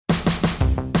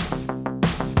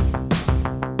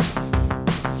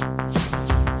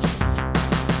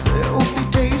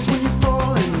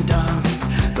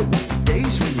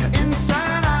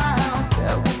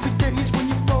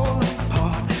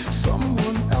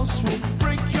else will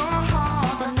break your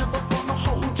heart. I'm never gonna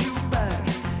hold you back.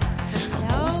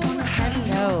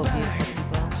 Hello, beautiful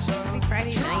people. Happy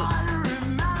Friday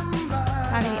night.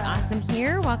 Howdy, awesome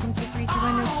here. Welcome to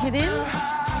 321 No Kiddin'.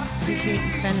 Appreciate you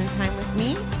spending time with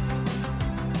me.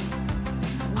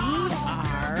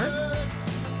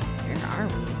 Where are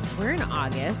we? We're in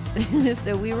August.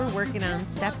 So we were working on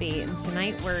step 8, and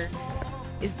tonight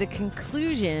is the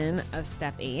conclusion of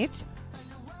step 8.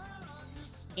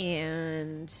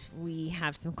 And we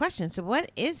have some questions. So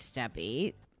what is step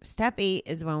 8? Step 8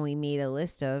 is when we made a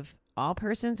list of all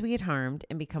persons we had harmed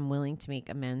and become willing to make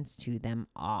amends to them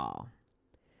all.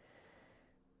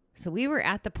 So we were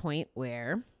at the point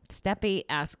where step 8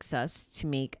 asks us to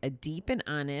make a deep and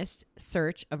honest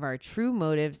search of our true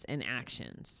motives and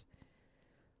actions.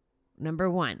 Number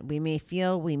 1, we may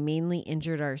feel we mainly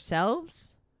injured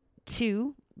ourselves.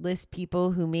 2, list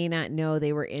people who may not know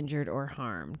they were injured or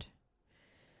harmed.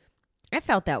 I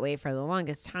felt that way for the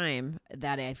longest time,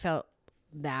 that I felt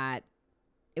that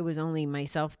it was only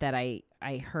myself that I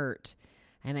hurt.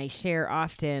 And I share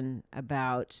often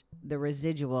about the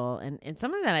residual and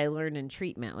some of that I learned in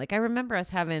treatment. Like I remember us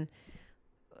having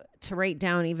to write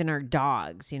down even our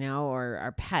dogs, or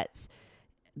our pets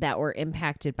that were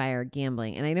impacted by our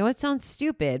gambling. And I know it sounds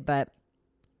stupid, but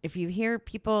if you hear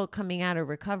people coming out of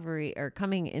recovery or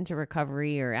coming into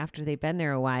recovery or after they've been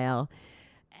there a while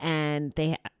and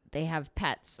they have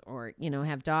pets or,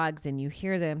 have dogs, and you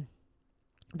hear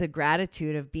the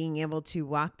gratitude of being able to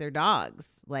walk their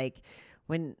dogs. Like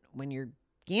when you're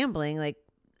gambling, like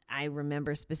I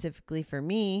remember specifically for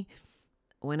me,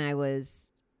 when I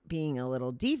was being a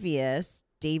little devious,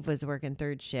 Dave was working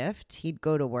third shift. He'd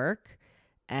go to work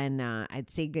and I'd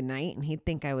say goodnight and he'd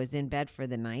think I was in bed for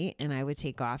the night and I would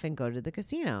take off and go to the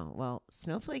casino. Well,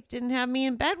 Snowflake didn't have me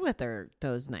in bed with her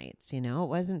those nights. It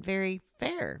wasn't very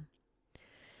fair.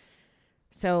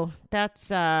 So that's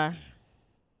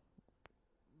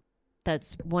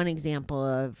one example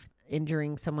of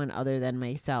injuring someone other than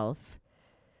myself.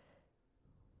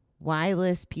 Why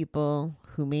list people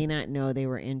who may not know they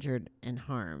were injured and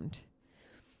harmed?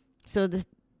 So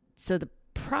the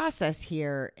process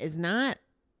here is not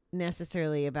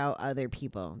necessarily about other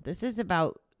people. This is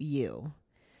about you.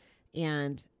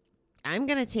 And I'm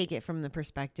going to take it from the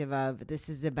perspective of this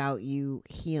is about you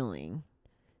healing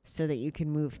so that you can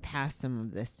move past some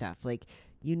of this stuff. Like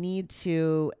you need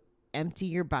to empty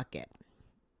your bucket,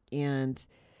 and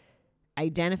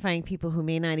identifying people who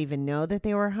may not even know that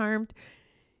they were harmed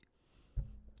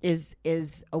is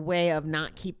a way of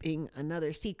not keeping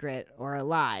another secret or a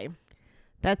lie.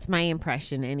 That's my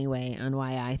impression anyway on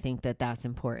why I think that that's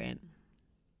important.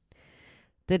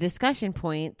 The discussion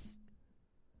points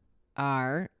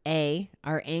are A,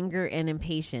 our anger and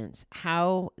impatience,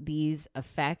 how these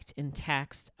affect and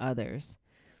tax others.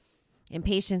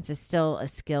 Impatience is still a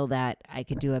skill that I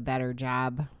could do a better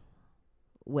job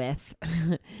with.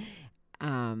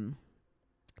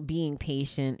 Being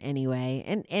patient anyway,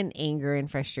 and anger and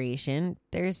frustration.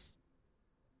 There's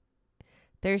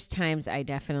times I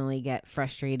definitely get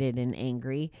frustrated and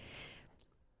angry.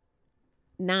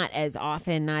 Not as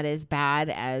often, not as bad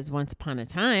as once upon a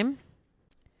time.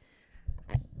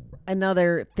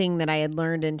 Another thing that I had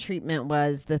learned in treatment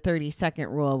was the 30-second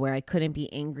rule, where I couldn't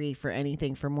be angry for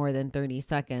anything for more than 30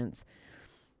 seconds.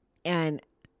 And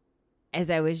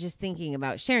as I was just thinking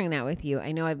about sharing that with you,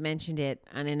 I know I've mentioned it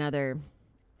on another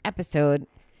episode.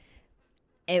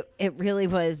 It really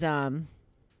was a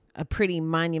pretty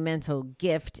monumental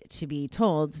gift to be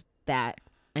told that,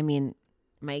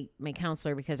 my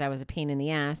counselor, because I was a pain in the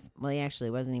ass. Well, he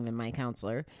actually wasn't even my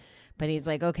counselor, but he's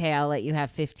like, okay, I'll let you have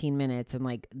 15 minutes. And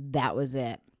like, that was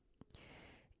it.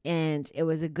 And it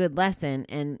was a good lesson.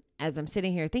 And as I'm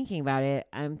sitting here thinking about it,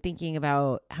 I'm thinking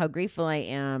about how grateful I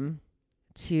am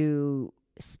to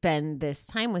spend this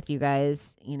time with you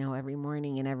guys, every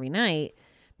morning and every night,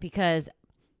 because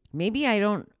maybe I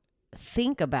don't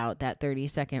think about that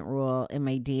 30-second rule in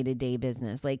my day-to-day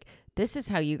business. Like, this is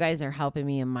how you guys are helping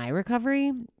me in my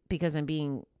recovery, because I'm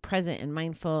being present and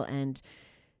mindful and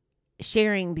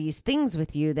sharing these things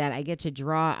with you that I get to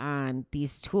draw on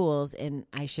these tools, and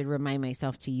I should remind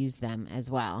myself to use them as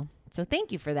well. So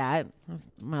thank you for that. That was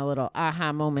my little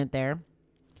aha moment there.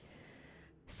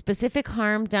 Specific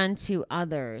harm done to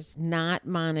others, not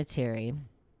monetary.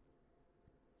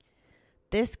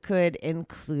 This could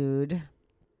include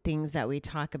things that we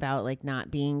talk about, like not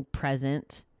being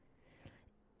present,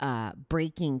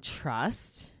 breaking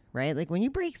trust, right? Like when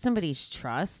you break somebody's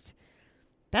trust,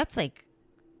 that's like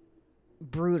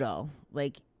brutal,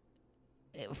 like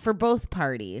for both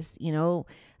parties,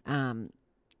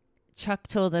 Chuck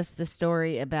told us the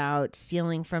story about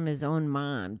stealing from his own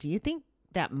mom. Do you think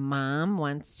that mom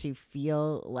wants to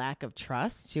feel lack of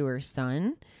trust to her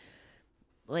son,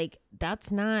 like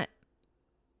that's not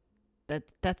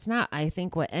I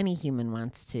think what any human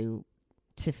wants to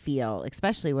feel,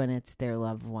 especially when it's their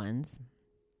loved ones.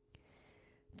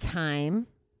 Time,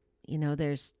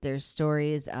 there's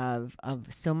stories of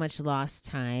so much lost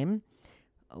time.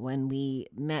 When we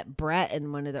met Brett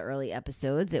in one of the early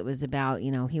episodes, it was about,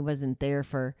 he wasn't there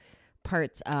for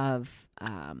parts of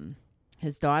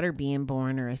his daughter being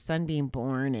born or his son being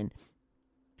born, and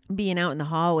being out in the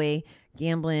hallway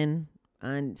gambling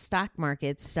on stock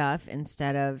market stuff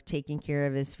instead of taking care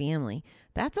of his family.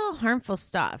 That's all harmful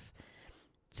stuff.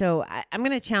 So I'm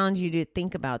going to challenge you to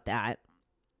think about that.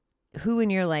 Who in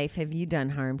your life have you done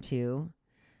harm to?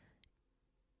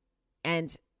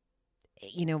 And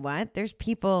you know what? There's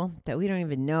people that we don't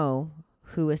even know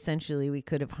who essentially we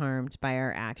could have harmed by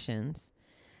our actions.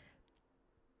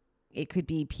 It could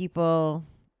be people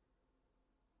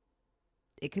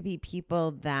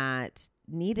that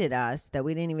needed us, that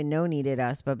we didn't even know needed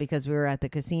us, but because we were at the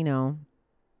casino,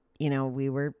 we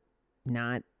were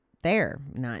not there,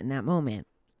 not in that moment.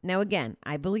 Now, again,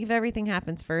 I believe everything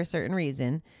happens for a certain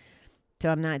reason, so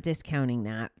I'm not discounting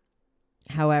that.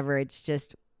 However, it's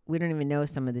just, we don't even know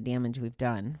some of the damage we've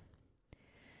done.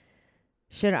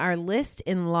 Should our list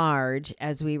enlarge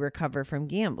as we recover from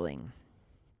gambling?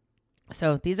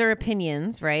 So these are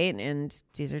opinions, right? And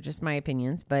these are just my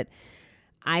opinions, but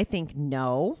I think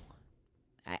no.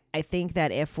 I think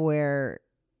that if we're,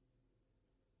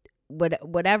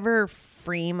 whatever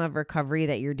frame of recovery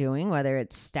that you're doing, whether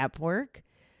it's step work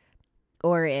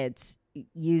or it's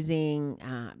using,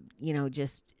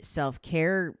 just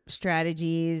self-care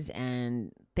strategies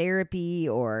and therapy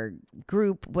or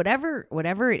group,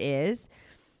 whatever it is,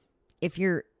 if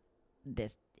you're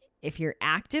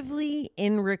actively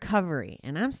in recovery,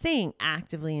 and I'm saying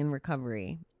actively in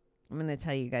recovery, I'm going to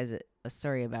tell you guys a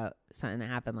story about something that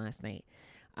happened last night.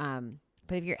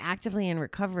 But if you're actively in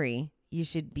recovery, you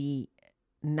should be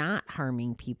not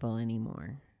harming people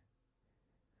anymore,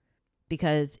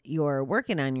 because you're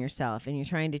working on yourself and you're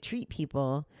trying to treat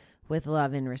people with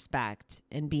love and respect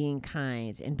and being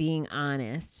kind and being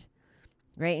honest,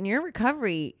 right? In your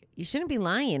recovery, you shouldn't be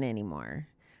lying anymore.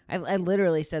 I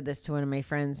literally said this to one of my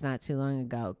friends not too long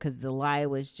ago because the lie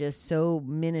was just so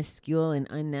minuscule and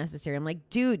unnecessary. I'm like,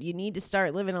 dude, you need to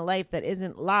start living a life that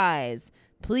isn't lies,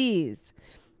 please.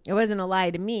 It wasn't a lie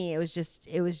to me. It was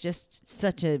just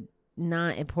such a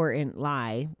not important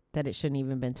lie that it shouldn't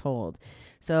even been told.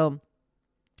 So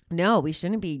no, we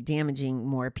shouldn't be damaging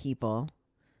more people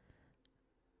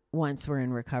once we're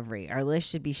in recovery. Our list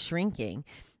should be shrinking.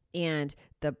 And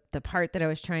the part that I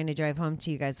was trying to drive home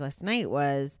to you guys last night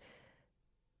was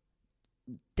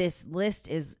this list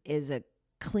is a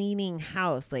cleaning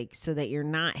house, like, so that you're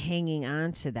not hanging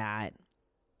on to that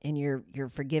and you're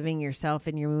forgiving yourself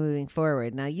and you're moving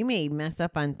forward. Now, you may mess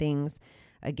up on things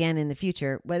again in the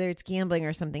future, whether it's gambling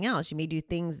or something else. You may do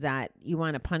things that you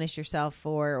want to punish yourself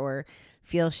for or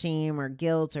feel shame or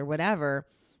guilt or whatever.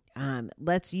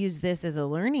 Let's use this as a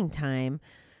learning time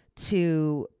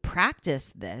to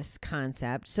practice this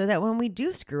concept so that when we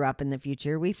do screw up in the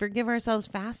future, we forgive ourselves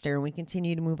faster and we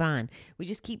continue to move on. We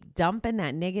just keep dumping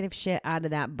that negative shit out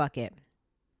of that bucket.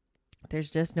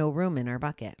 There's just no room in our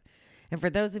bucket. And for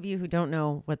those of you who don't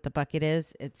know what the bucket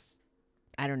is, it's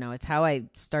how I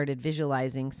started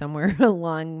visualizing somewhere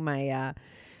along my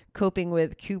coping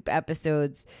with Coop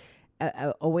episodes,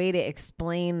 a way to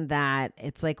explain that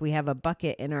it's like we have a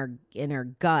bucket in our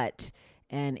gut.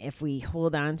 And if we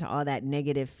hold on to all that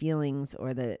negative feelings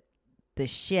or the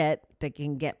shit that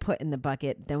can get put in the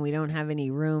bucket, then we don't have any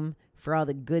room for all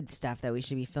the good stuff that we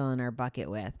should be filling our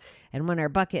bucket with. And when our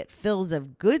bucket fills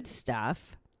of good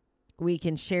stuff, we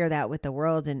can share that with the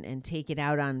world and take it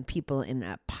out on people in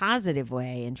a positive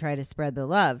way and try to spread the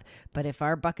love. But if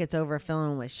our bucket's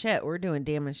overfilling with shit, we're doing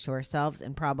damage to ourselves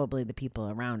and probably the people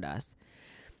around us.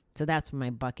 So that's my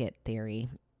bucket theory.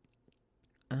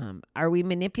 Are we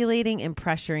manipulating and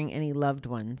pressuring any loved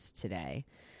ones today?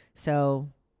 So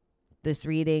this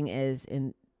reading is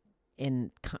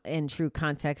in true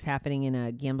context happening in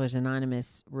a Gamblers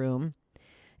Anonymous room.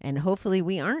 And hopefully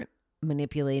we aren't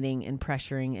manipulating and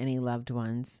pressuring any loved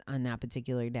ones on that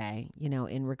particular day,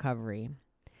 in recovery.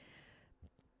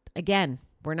 Again,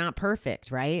 we're not perfect,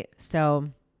 right? So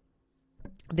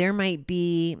there might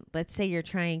be, let's say you're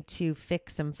trying to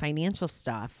fix some financial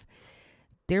stuff.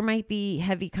 There might be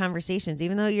heavy conversations,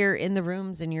 even though you're in the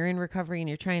rooms and you're in recovery and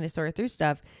you're trying to sort through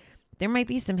stuff. There might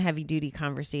be some heavy duty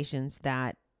conversations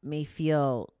that may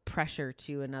feel pressure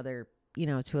to another,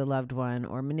 to a loved one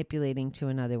or manipulating to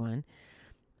another one.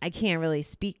 I can't really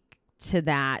speak to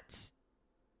that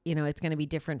it's going to be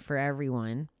different for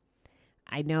everyone.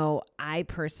 I know I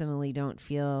personally don't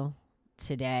feel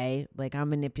today like I'm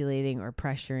manipulating or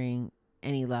pressuring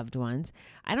any loved ones.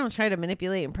 I don't try to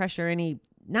manipulate and pressure any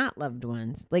not loved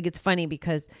ones. Like, it's funny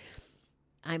because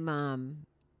I'm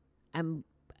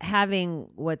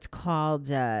having what's called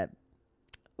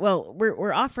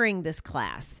we're offering this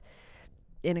class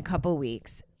in a couple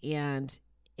weeks, and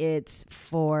it's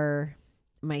for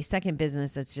my second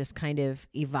business that's just kind of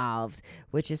evolved,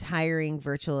 which is hiring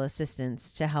virtual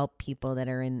assistants to help people that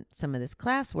are in some of this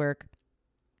classwork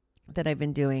that I've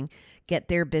been doing get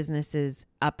their businesses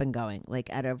up and going,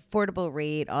 like at an affordable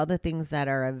rate, all the things that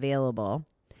are available.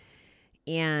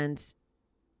 And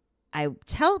I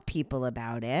tell people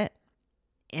about it.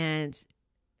 And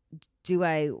do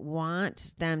I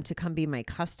want them to come be my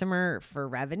customer for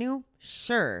revenue?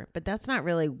 Sure. But that's not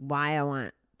really why I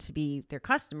want to be their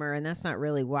customer. And that's not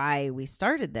really why we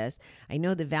started this. I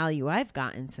know the value I've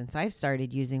gotten since I've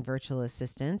started using virtual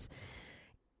assistants.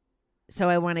 So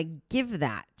I want to give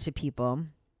that to people.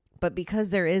 But because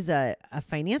there is a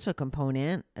financial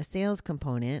component, a sales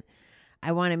component,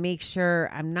 I want to make sure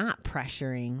I'm not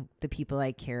pressuring the people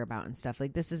I care about and stuff.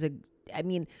 Like, this is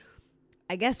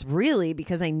I guess really,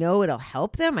 because I know it'll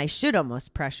help them, I should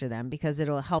almost pressure them because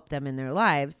it'll help them in their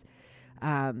lives.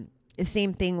 The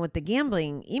same thing with the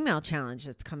gambling email challenge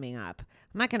that's coming up.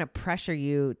 I'm not going to pressure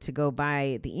you to go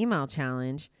buy the email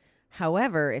challenge.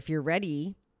 However, if you're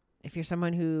ready, if you're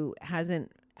someone who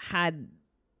hasn't had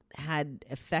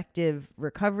effective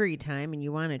recovery time and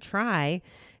you want to try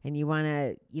and you want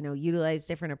to, utilize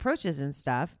different approaches and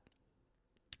stuff,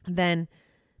 then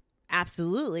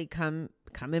absolutely come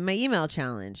in my email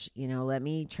challenge. Let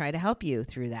me try to help you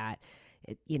through that.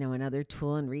 Another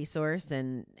tool and resource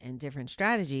and different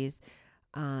strategies.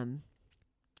 I'm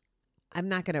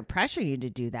not going to pressure you to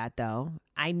do that, though.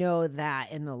 I know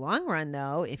that in the long run,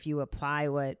 though, if you apply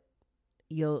what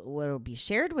will be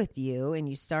shared with you and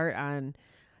you start on,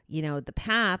 the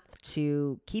path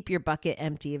to keep your bucket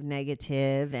empty of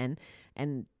negative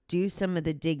and do some of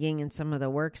the digging and some of the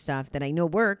work stuff that I know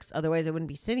works. Otherwise, I wouldn't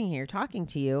be sitting here talking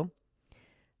to you.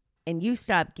 And you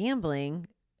stop gambling,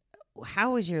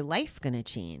 how is your life going to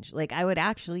change? Like, I would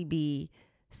actually be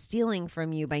stealing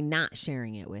from you by not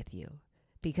sharing it with you,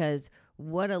 because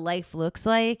what a life looks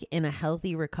like in a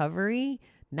healthy recovery,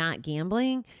 not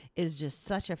gambling, is just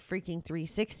such a freaking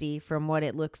 360 from what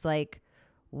it looks like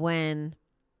when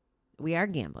we are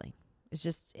gambling. It's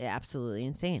just absolutely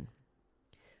insane.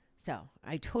 So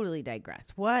I totally digress.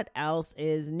 What else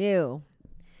is new?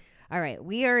 All right.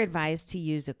 We are advised to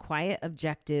use a quiet,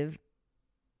 objective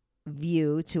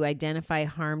view to identify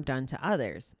harm done to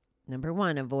others. Number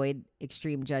 1, avoid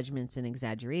extreme judgments and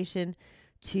exaggeration.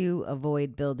 2,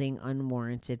 avoid building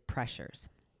unwarranted pressures.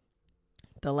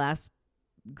 The last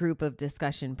group of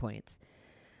discussion points.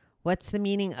 What's the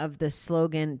meaning of the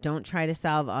slogan, "Don't try to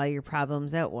solve all your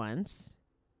problems at once"?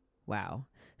 Wow.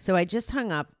 So I just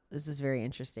hung up. This is very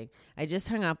interesting. I just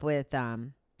hung up with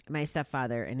my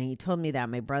stepfather, and he told me that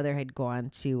my brother had gone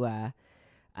to a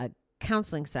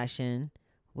counseling session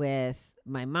with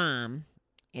my mom,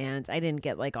 and I didn't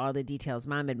get like all the details.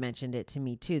 Mom had mentioned it to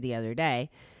me too the other day.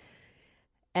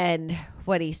 And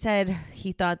what he said,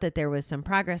 he thought that there was some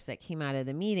progress that came out of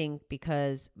the meeting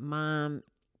because Mom,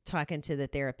 talking to the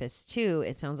therapist too,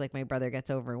 it sounds like my brother gets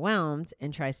overwhelmed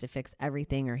and tries to fix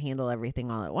everything or handle everything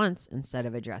all at once instead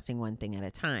of addressing one thing at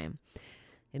a time.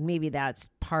 And maybe that's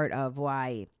part of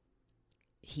why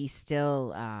he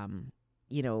still,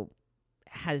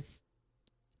 has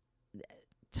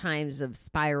times of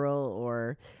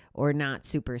spiral or not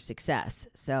super success.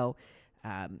 So,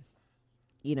 I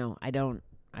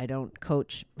don't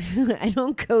coach, I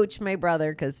don't coach my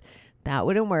brother because that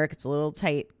wouldn't work. It's a little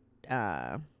tight,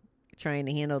 trying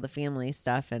to handle the family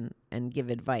stuff and give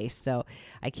advice. So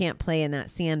I can't play in that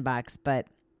sandbox, but,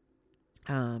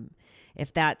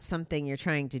 if that's something you're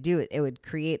trying to do, it would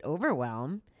create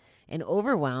overwhelm, and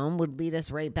overwhelm would lead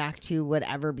us right back to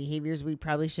whatever behaviors we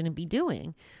probably shouldn't be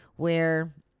doing,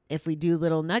 where if we do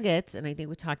little nuggets, and I think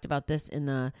we talked about this in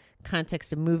the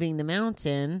context of moving the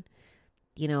mountain,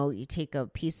 you take a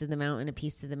piece of the mountain,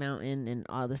 and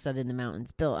all of a sudden the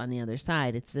mountain's built on the other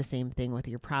side. It's the same thing with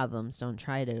your problems. Don't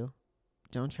try to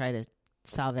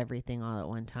solve everything all at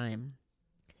one time.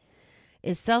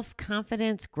 Is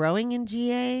self-confidence growing in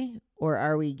GA, or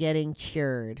are we getting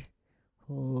cured?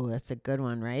 Oh, that's a good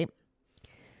one, right?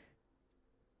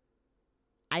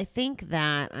 I think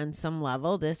that on some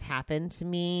level, this happened to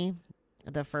me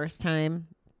the first time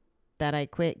that I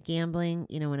quit gambling,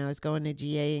 when I was going to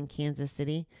GA in Kansas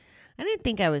City. I didn't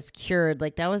think I was cured.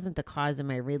 Like, that wasn't the cause of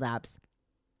my relapse.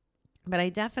 But I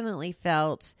definitely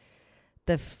felt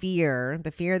the fear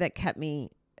that kept me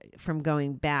from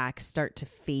going back start to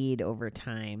fade over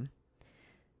time.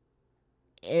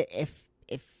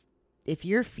 If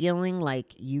you're feeling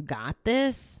like you got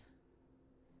this,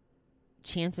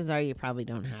 chances are you probably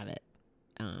don't have it.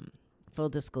 Full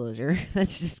disclosure,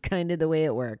 that's just kind of the way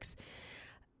it works.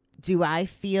 Do I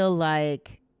feel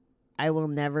like I will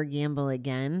never gamble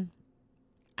again?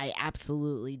 I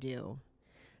absolutely do.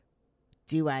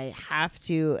 Do I have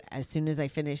to, as soon as I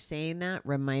finish saying that,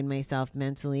 remind myself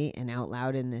mentally and out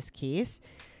loud in this case,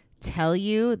 tell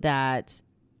you that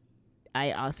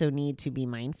I also need to be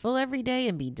mindful every day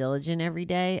and be diligent every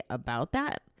day about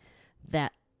that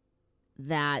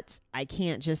I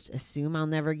can't just assume I'll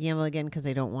never gamble again because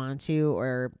I don't want to,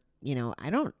 or,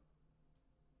 that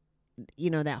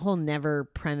whole never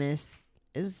premise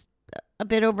is a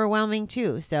bit overwhelming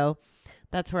too. So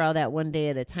that's where all that one day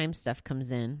at a time stuff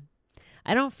comes in.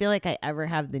 I don't feel like I ever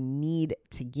have the need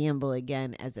to gamble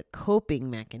again as a coping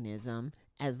mechanism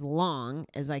as long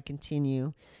as I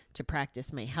continue to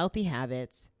practice my healthy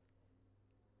habits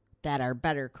that are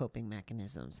better coping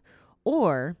mechanisms.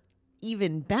 Or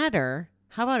even better,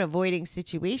 how about avoiding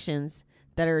situations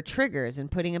that are triggers and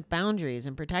putting up boundaries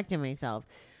and protecting myself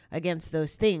against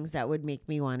those things that would make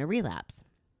me want to relapse,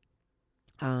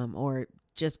 or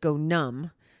just go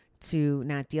numb to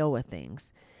not deal with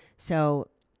things. So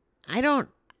I don't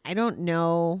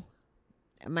know.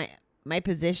 My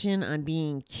position on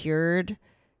being cured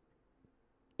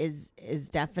is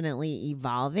definitely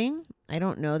evolving. I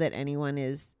don't know that anyone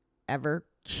is ever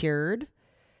cured.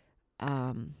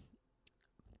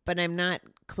 But I'm not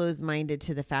closed-minded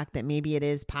to the fact that maybe it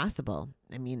is possible.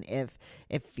 I mean, if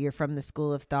you're from the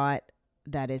school of thought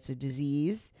that it's a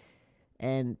disease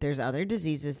and there's other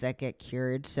diseases that get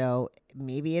cured, so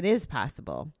maybe it is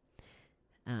possible.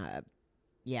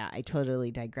 Yeah, I totally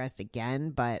digressed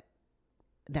again, but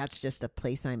that's just a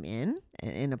place I'm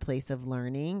in a place of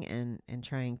learning and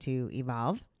trying to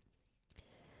evolve.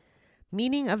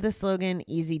 Meaning of the slogan,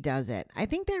 easy does it. I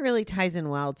think that really ties in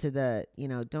well to the,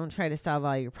 don't try to solve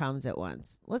all your problems at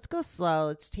once. Let's go slow.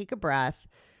 Let's take a breath.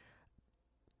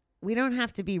 We don't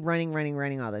have to be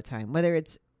running all the time, whether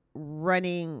it's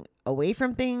running away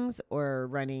from things or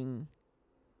running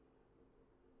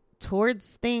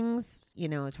towards things,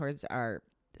 towards our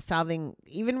solving,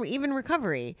 even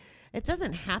recovery. It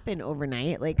doesn't happen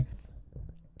overnight. Like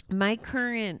my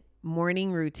current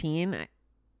morning routine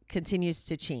continues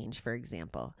to change, for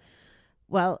example.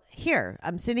 Well,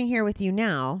 I'm sitting here with you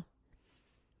now,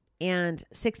 and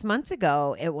 6 months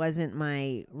ago, it wasn't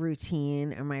my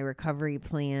routine or my recovery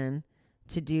plan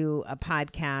to do a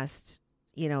podcast,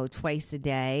 twice a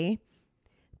day.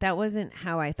 That wasn't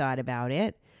how I thought about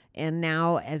it. And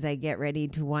now as I get ready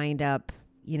to wind up,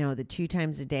 the 2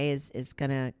 times a day is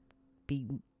going to be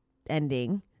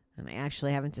ending. And I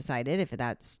actually haven't decided if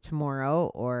that's tomorrow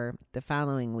or the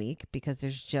following week because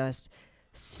there's just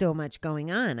so much going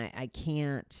on. I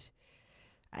can't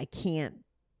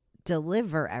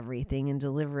deliver everything and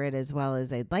deliver it as well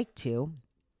as I'd like to,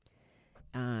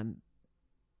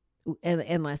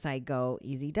 unless I go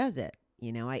easy does it.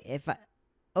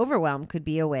 Overwhelm could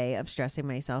be a way of stressing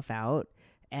myself out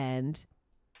and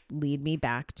lead me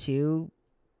back to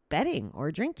betting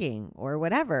or drinking or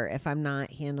whatever if I'm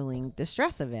not handling the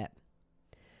stress of it,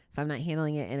 if I'm not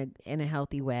handling it in a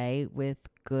healthy way with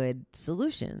good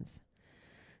solutions.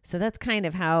 So that's kind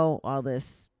of how all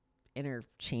this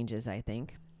interchanges, I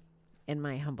think, in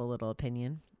my humble little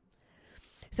opinion.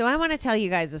 So I want to tell you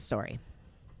guys a story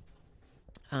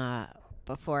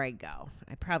before I go.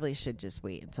 I probably should just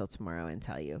wait until tomorrow and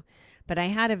tell you. But I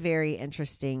had a very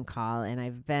interesting call, and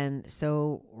I've been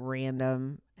so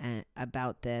random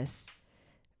about this,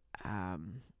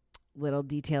 little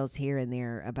details here and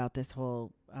there about this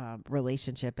whole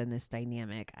relationship and this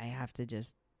dynamic. I have to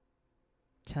just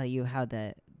tell you how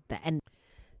the end.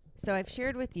 So I've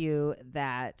shared with you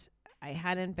that I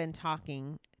hadn't been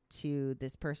talking to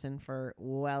this person for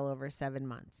well over 7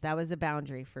 months. That was a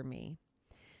boundary for me.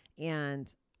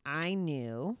 And I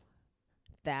knew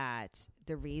that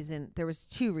there was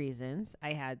 2 reasons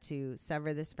I had to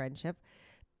sever this friendship,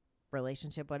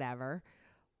 relationship, whatever,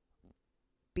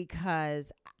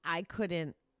 because I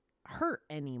couldn't hurt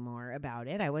anymore about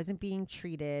it. I wasn't being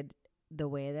treated the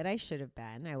way that I should have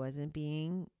been. I wasn't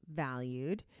being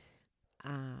valued.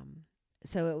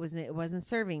 So it wasn't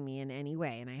serving me in any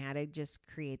way. And I had to just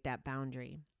create that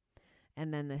boundary.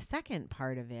 And then the second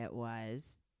part of it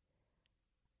was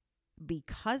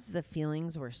because the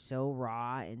feelings were so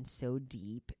raw and so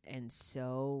deep and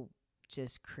so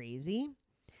just crazy.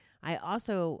 I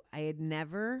had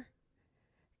never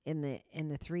in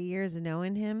the 3 years of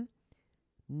knowing him,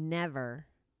 never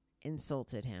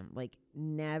insulted him, like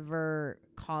never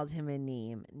called him a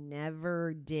name,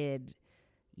 never did,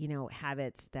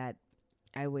 habits that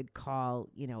I would call,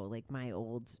 like my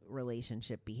old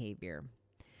relationship behavior,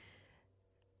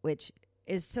 which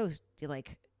is so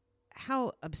like,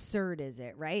 how absurd is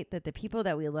it, right? That the people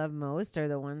that we love most are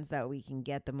the ones that we can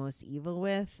get the most evil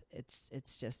with. It's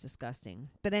just disgusting.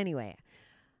 But anyway,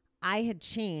 I had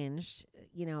changed,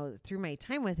 through my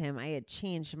time with him, I had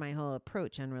changed my whole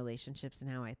approach on relationships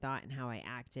and how I thought and how I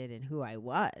acted and who I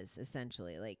was,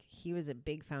 essentially. Like, he was a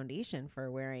big foundation for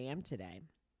where I am today.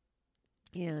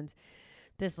 And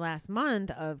this last month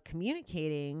of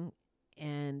communicating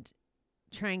and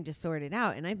trying to sort it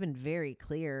out, and I've been very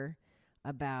clear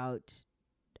about,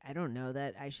 I don't know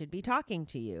that I should be talking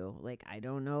to you. Like, I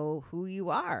don't know who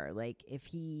you are. Like, if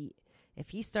he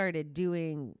started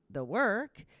doing the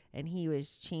work and he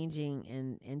was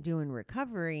changing and doing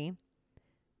recovery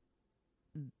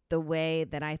the way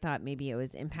that I thought maybe it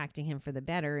was impacting him for the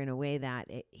better, in a way that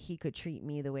he could treat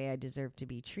me the way I deserve to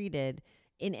be treated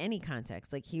in any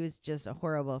context. Like, he was just a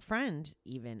horrible friend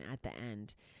even at the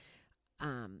end.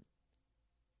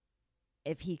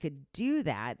 If he could do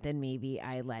that, then maybe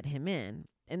I let him in.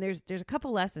 And there's a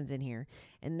couple lessons in here.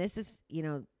 And this is,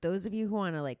 those of you who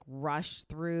want to like rush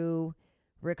through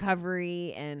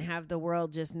recovery and have the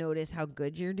world just notice how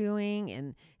good you're doing,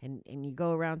 and you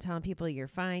go around telling people you're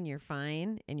fine,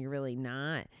 and you're really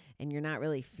not, and you're not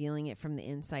really feeling it from the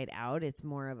inside out. It's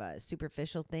more of a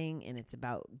superficial thing, and it's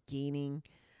about gaining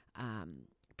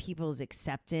people's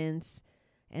acceptance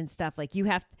and stuff. Like, you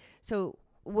have so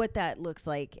what that looks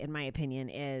like, in my opinion,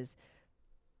 is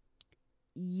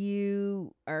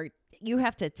you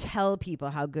have to tell people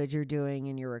how good you're doing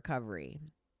in your recovery.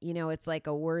 It's like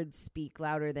a words speak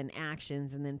louder than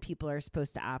actions, and then people are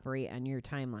supposed to operate on your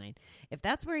timeline. If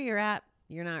that's where you're at,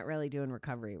 you're not really doing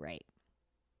recovery right.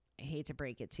 I hate to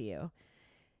break it to you.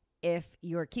 If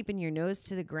you're keeping your nose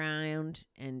to the ground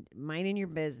and minding your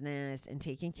business and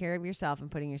taking care of yourself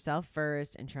and putting yourself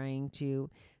first and trying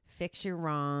to fix your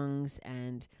wrongs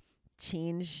and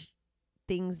change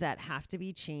things that have to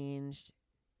be changed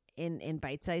in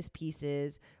bite-sized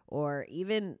pieces, or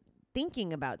even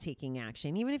thinking about taking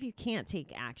action, even if you can't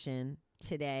take action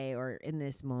today or in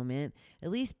this moment, at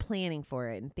least planning for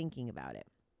it and thinking about it.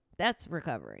 That's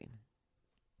recovery.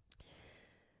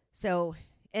 So,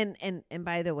 and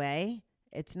by the way,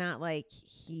 it's not like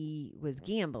he was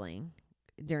gambling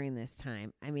during this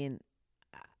time. I mean,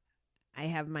 I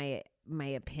have my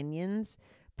opinions,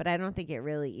 but I don't think it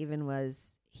really even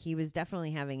was. He was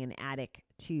definitely having an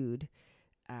attitude,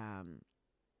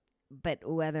 but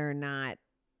whether or not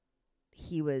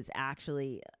he was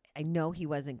actually, I know he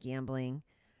wasn't gambling.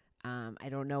 I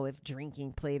don't know if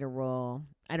drinking played a role.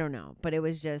 I don't know, but it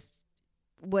was just,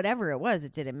 whatever it was,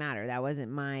 it didn't matter. That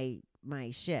wasn't my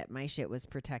shit. My shit was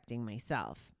protecting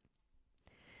myself.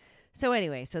 So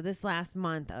anyway, so this last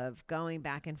month of going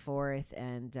back and forth,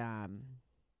 and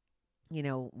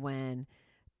when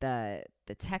the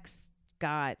text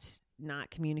got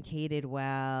not communicated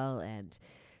well, and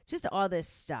just all this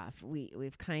stuff,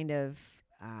 we've kind of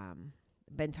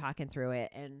been talking through it,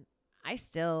 and I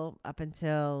still, up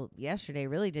until yesterday,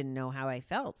 really didn't know how I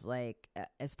felt, like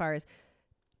as far as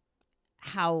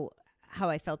how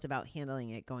I felt about handling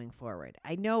it going forward.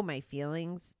 I know my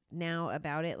feelings now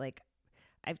about it. Like,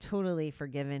 I've totally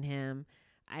forgiven him.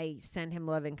 I send him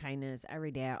love and kindness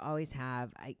every day. I always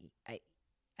have.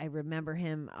 I remember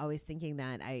him always thinking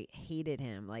that I hated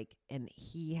him, like, and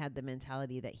he had the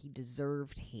mentality that he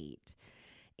deserved hate,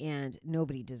 and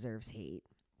nobody deserves hate.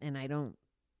 And I don't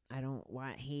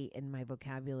want hate in my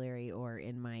vocabulary or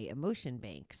in my emotion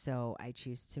bank. So I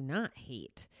choose to not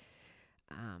hate.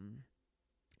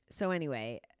 So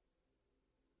anyway,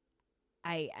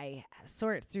 I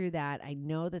sort through that. I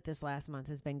know that this last month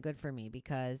has been good for me,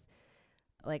 because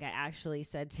like, I actually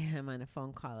said to him on a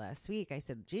phone call last week, I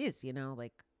said, geez,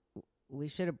 like, we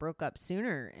should have broke up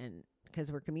sooner, and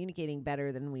because we're communicating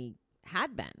better than we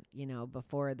had been,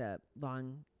 before the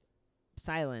long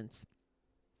silence.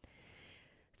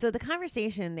 So the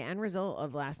conversation, the end result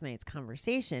of last night's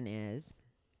conversation is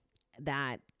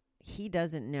that he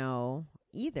doesn't know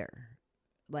either.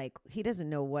 Like, he doesn't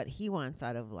know what he wants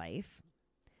out of life.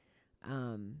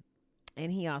 And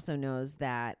he also knows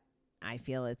that I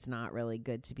feel it's not really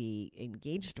good to be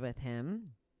engaged with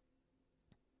him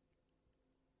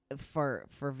for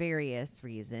various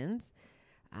reasons.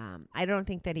 I don't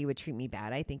think that he would treat me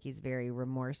bad. I think he's very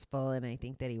remorseful, and I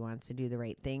think that he wants to do the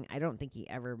right thing. I don't think he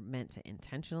ever meant to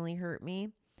intentionally hurt me.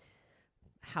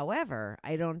 However,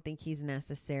 I don't think he's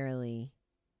necessarily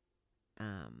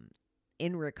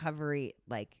in recovery,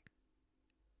 like,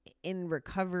 in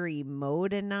recovery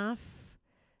mode enough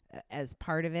as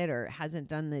part of it, or hasn't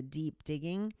done the deep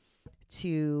digging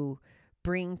to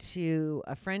bring to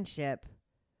a friendship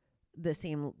the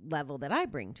same level that I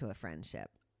bring to a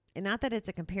friendship. And not that it's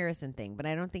a comparison thing, but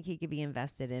I don't think he could be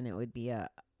invested in it would be a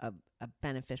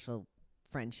beneficial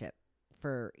friendship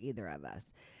for either of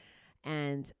us.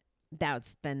 And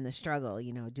that's been the struggle.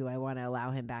 Do I want to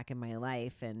allow him back in my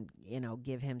life and,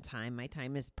 give him time? My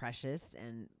time is precious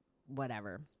and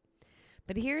whatever.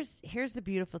 But here's the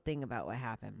beautiful thing about what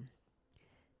happened.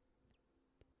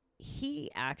 He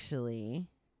actually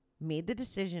made the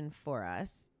decision for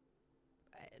us,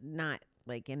 not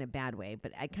like in a bad way,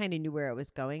 but I kind of knew where it was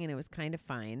going and it was kind of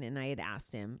fine. And I had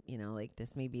asked him, like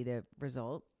this may be the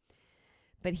result.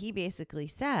 But he basically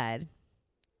said,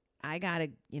 I gotta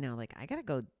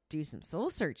go do some soul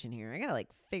searching here. I gotta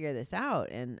figure this out.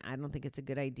 And I don't think it's a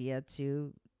good idea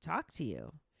to talk to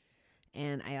you.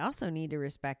 And I also need to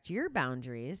respect your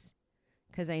boundaries,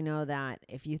 because I know that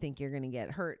if you think you're going to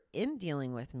get hurt in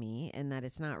dealing with me and that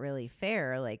it's not really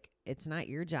fair, it's not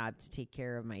your job to take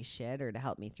care of my shit or to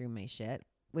help me through my shit,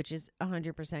 which is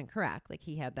 100% correct.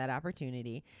 He had that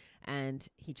opportunity and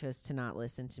he chose to not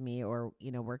listen to me or,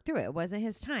 work through it. It wasn't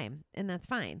his time, and that's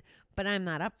fine. But I'm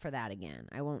not up for that again.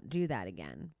 I won't do that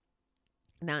again.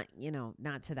 Not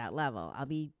to that level. I'll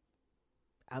be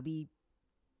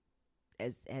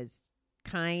as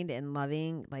kind and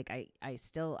loving. I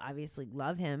still obviously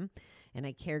love him and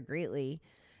I care greatly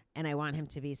and I want him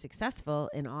to be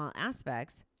successful in all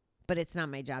aspects, but it's not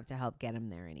my job to help get him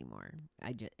there anymore.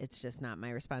 It's just not my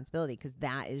responsibility, because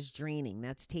that is draining.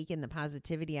 That's taking the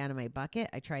positivity out of my bucket.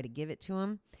 I try to give it to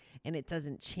him and it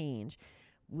doesn't change.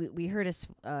 We heard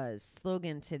a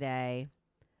slogan today,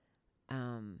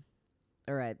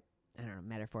 or a, I don't know,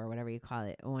 metaphor, whatever you call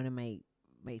it, one of my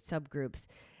subgroups.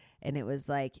 And it was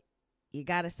you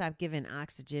got to stop giving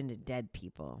oxygen to dead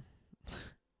people.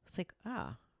 It's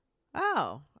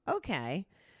oh, okay.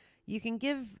 You can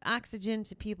give oxygen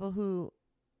to people who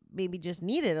maybe just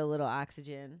needed a little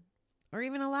oxygen or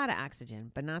even a lot of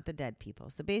oxygen, but not the dead people.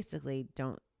 So basically,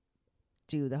 don't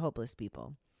do the hopeless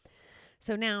people.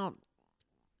 So now,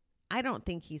 I don't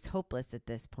think he's hopeless at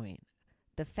this point.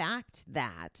 The fact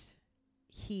that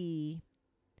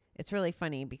it's really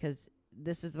funny, because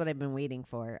this is what I've been waiting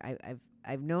for.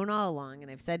 I've known all along,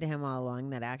 and I've said to him all along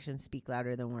that actions speak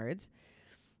louder than words.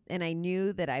 And I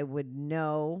knew that I would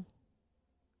know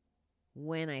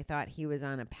when I thought he was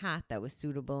on a path that was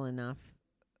suitable enough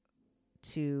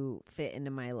to fit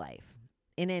into my life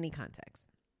in any context.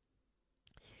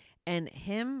 And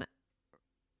him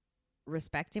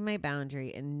respecting my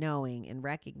boundary and knowing and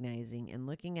recognizing and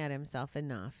looking at himself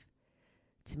enough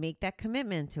to make that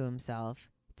commitment to himself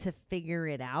to figure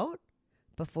it out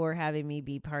before having me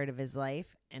be part of his life.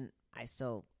 And I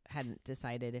still hadn't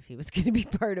decided if he was going to be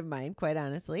part of mine, quite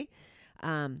honestly.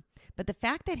 But the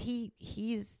fact that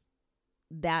he's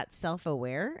that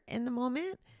self-aware in the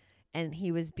moment, and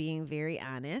he was being very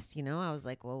honest, I was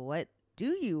like, well, what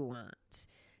do you want?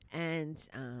 And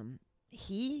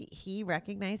he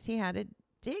recognized he had to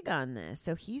dig on this.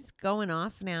 So he's going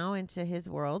off now into his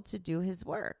world to do his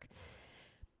work.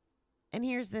 And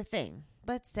here's the thing.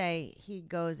 Let's say he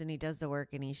goes and he does the work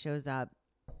and he shows up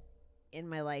in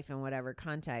my life in whatever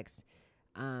context.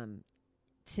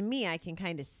 To me, I can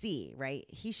kind of see, right?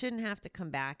 He shouldn't have to come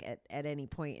back at any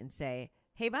point and say,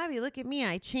 hey, Bobby, look at me.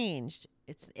 I changed.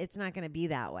 It's not going to be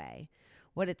that way.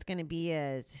 What it's going to be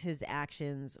is his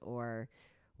actions or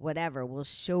whatever will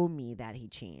show me that he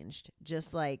changed.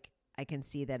 Just like I can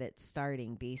see that it's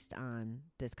starting based on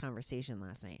this conversation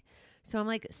last night. So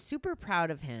I'm super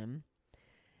proud of him.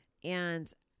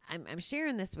 And I'm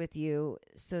sharing this with you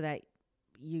so that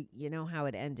you know how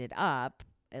it ended up,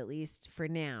 at least for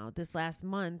now. This last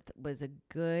month was a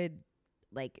good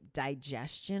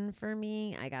digestion for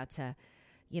me. I got to,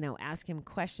 ask him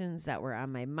questions that were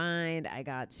on my mind. I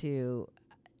got to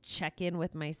check in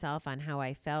with myself on how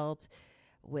I felt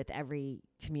with every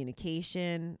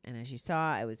communication. And as you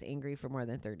saw, I was angry for more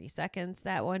than 30 seconds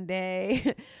that one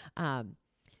day.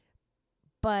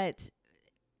 But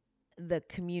the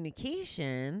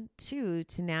communication too,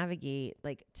 to navigate,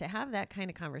 to have that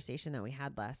kind of conversation that we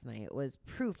had last night was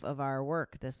proof of our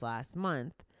work this last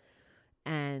month.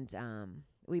 And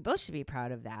we both should be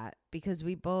proud of that, because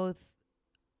we both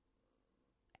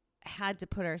had to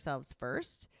put ourselves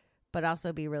first, but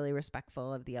also be really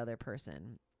respectful of the other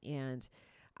person. And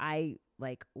I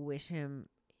wish him,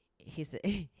 he said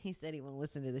he won't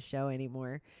listen to the show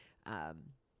anymore.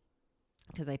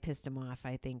 Cause I pissed him off,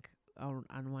 I think,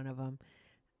 on one of them.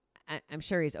 I'm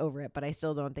sure he's over it, but I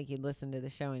still don't think he'd listen to the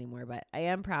show anymore. But I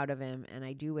am proud of him, and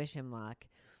I do wish him luck.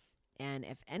 And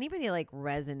if anybody like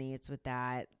resonates with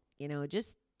that,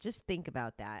 just think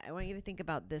about that. I want you to think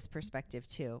about this perspective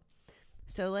too.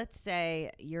 So let's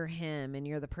say you're him and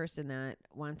you're the person that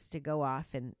wants to go off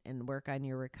and work on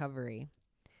your recovery.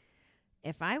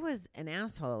 If I was an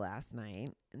asshole last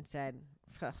night and said,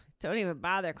 don't even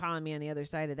bother calling me on the other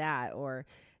side of that, or,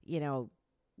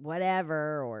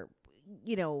 whatever, or,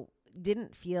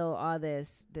 didn't feel all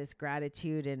this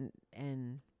gratitude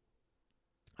and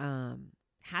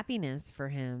happiness for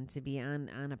him to be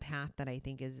on a path that I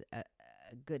think is a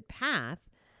good path.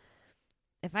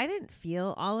 If I didn't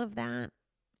feel all of that,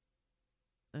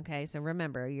 okay, so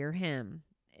remember, you're him.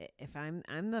 If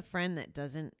I'm the friend that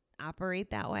doesn't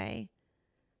operate that way,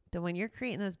 then when you're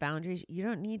creating those boundaries, you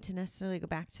don't need to necessarily go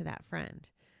back to that friend,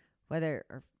 whether,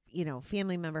 or,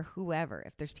 family member, whoever.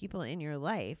 If there's people in your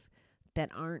life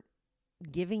that aren't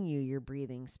giving you your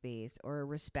breathing space or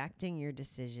respecting your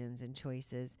decisions and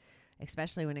choices,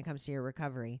 especially when it comes to your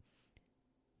recovery,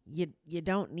 you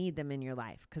don't need them in your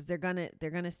life, because they're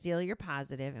gonna steal your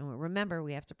positive. And remember,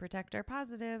 we have to protect our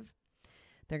positive.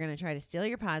 They're gonna try to steal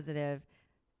your positive,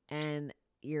 and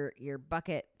your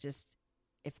bucket, just,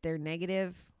 if they're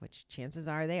negative, which chances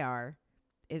are they are,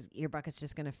 is your bucket's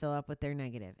just gonna fill up with their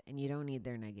negative, and you don't need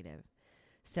their negative.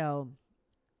 So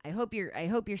I hope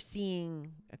you're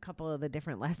seeing a couple of the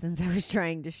different lessons I was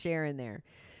trying to share in there.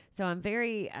 So I'm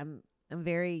very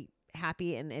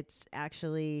happy, and it's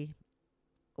actually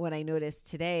what I noticed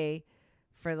today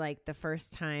for like the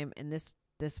first time, and this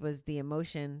was the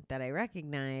emotion that I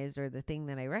recognized, or the thing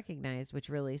that I recognized, which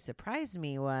really surprised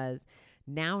me, was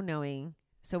now knowing.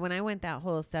 So when I went that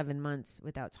whole 7 months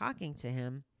without talking to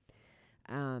him,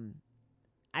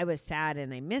 I was sad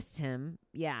and I missed him.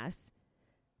 Yes.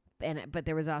 But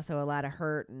there was also a lot of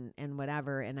hurt and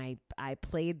whatever. And I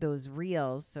played those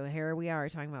reels. So here we are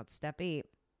talking about step 8.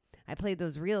 I played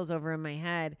those reels over in my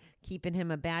head, keeping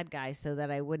him a bad guy so that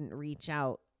I wouldn't reach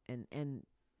out and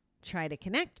try to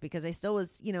connect, because I still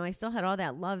was, I still had all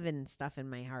that love and stuff in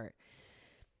my heart.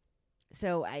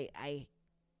 So I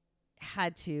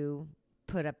had to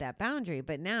put up that boundary.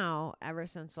 But now, ever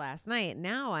since last night,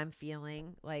 now I'm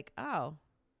feeling like, oh,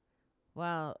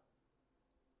 well,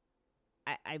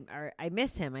 I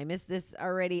miss him. I miss this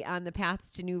already on the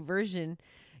path to new version,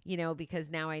 because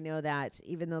now I know that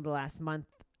even though the last month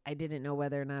I didn't know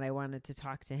whether or not I wanted to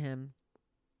talk to him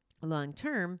long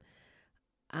term,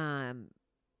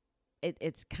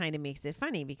 it's kind of makes it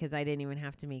funny, because I didn't even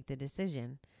have to make the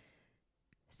decision.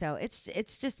 So it's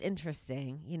just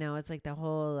interesting. It's like the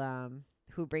whole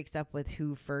who breaks up with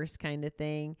who first kind of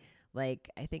thing. Like,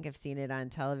 I think I've seen it on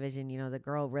television. The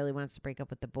girl really wants to break up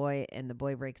with the boy, and the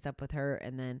boy breaks up with her,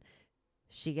 and then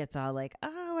she gets all like,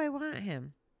 oh, I want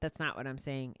him. That's not what I'm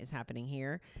saying is happening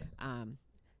here.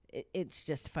 It's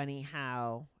just funny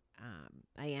how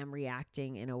I am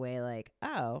reacting in a way like,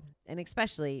 oh, and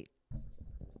especially,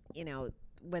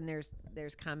 when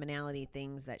there's commonality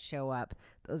things that show up,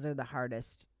 those are the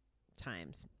hardest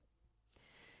times.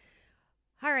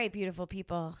 All right, beautiful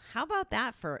people. How about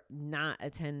that for not a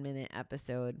 10-minute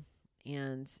episode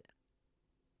and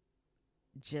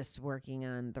just working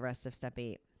on the rest of step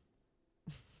 8?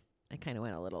 I kind of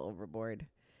went a little overboard.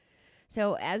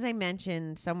 So as I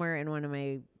mentioned somewhere in one of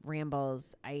my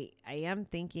rambles, I am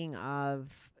thinking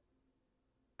of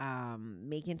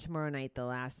making tomorrow night the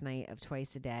last night of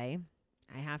twice a day.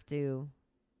 I have to,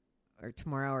 or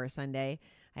tomorrow or Sunday,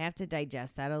 I have to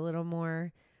digest that a little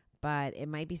more. But it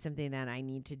might be something that I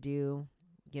need to do,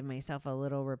 give myself a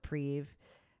little reprieve.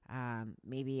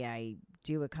 Maybe I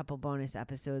do a couple bonus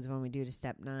episodes when we do to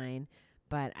step 9.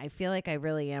 But I feel like I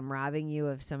really am robbing you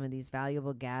of some of these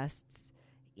valuable guests.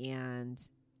 And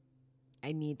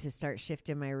I need to start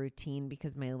shifting my routine,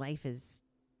 because my life is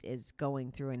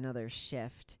going through another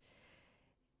shift.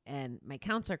 And my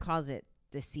counselor calls it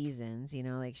the seasons.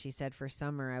 Like she said, for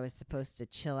summer, I was supposed to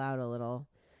chill out a little.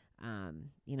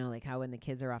 Like how when the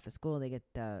kids are off of school, they get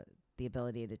the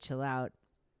ability to chill out.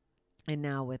 And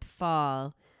now with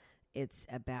fall, it's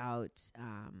about,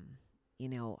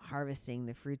 harvesting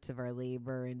the fruits of our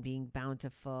labor and being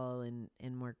bountiful and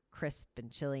more crisp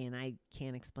and chilly. And I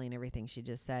can't explain everything she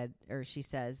just said, or she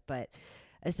says, but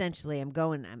essentially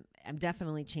I'm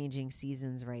definitely changing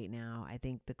seasons right now. I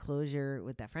think the closure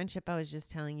with that friendship I was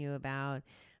just telling you about,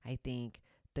 I think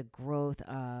the growth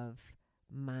of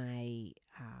my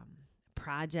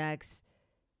projects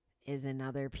is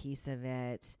another piece of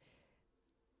it.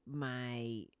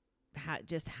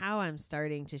 Just how I'm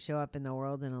starting to show up in the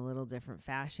world in a little different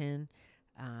fashion.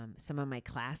 Some of my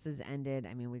classes ended.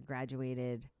 I mean, we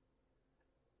graduated.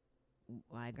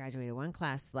 Well, I graduated one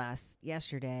class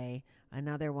yesterday,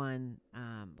 another one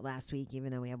last week,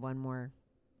 even though we have one more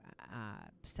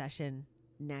session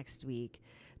next week.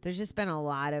 There's just been a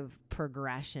lot of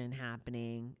progression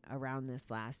happening around this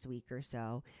last week or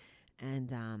so.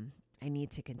 And I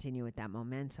need to continue with that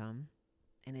momentum.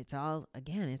 And it's all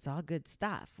good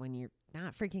stuff. When you're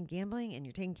not freaking gambling and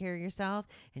you're taking care of yourself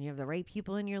and you have the right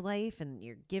people in your life and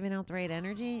you're giving out the right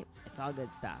energy, it's all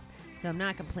good stuff. So I'm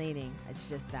not complaining. It's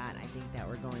just that I think that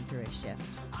we're going through a shift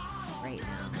right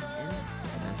now.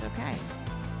 And that's okay.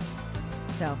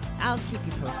 So I'll keep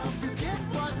you posted.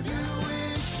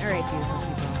 All right, beautiful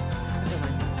people. Have a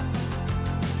good one.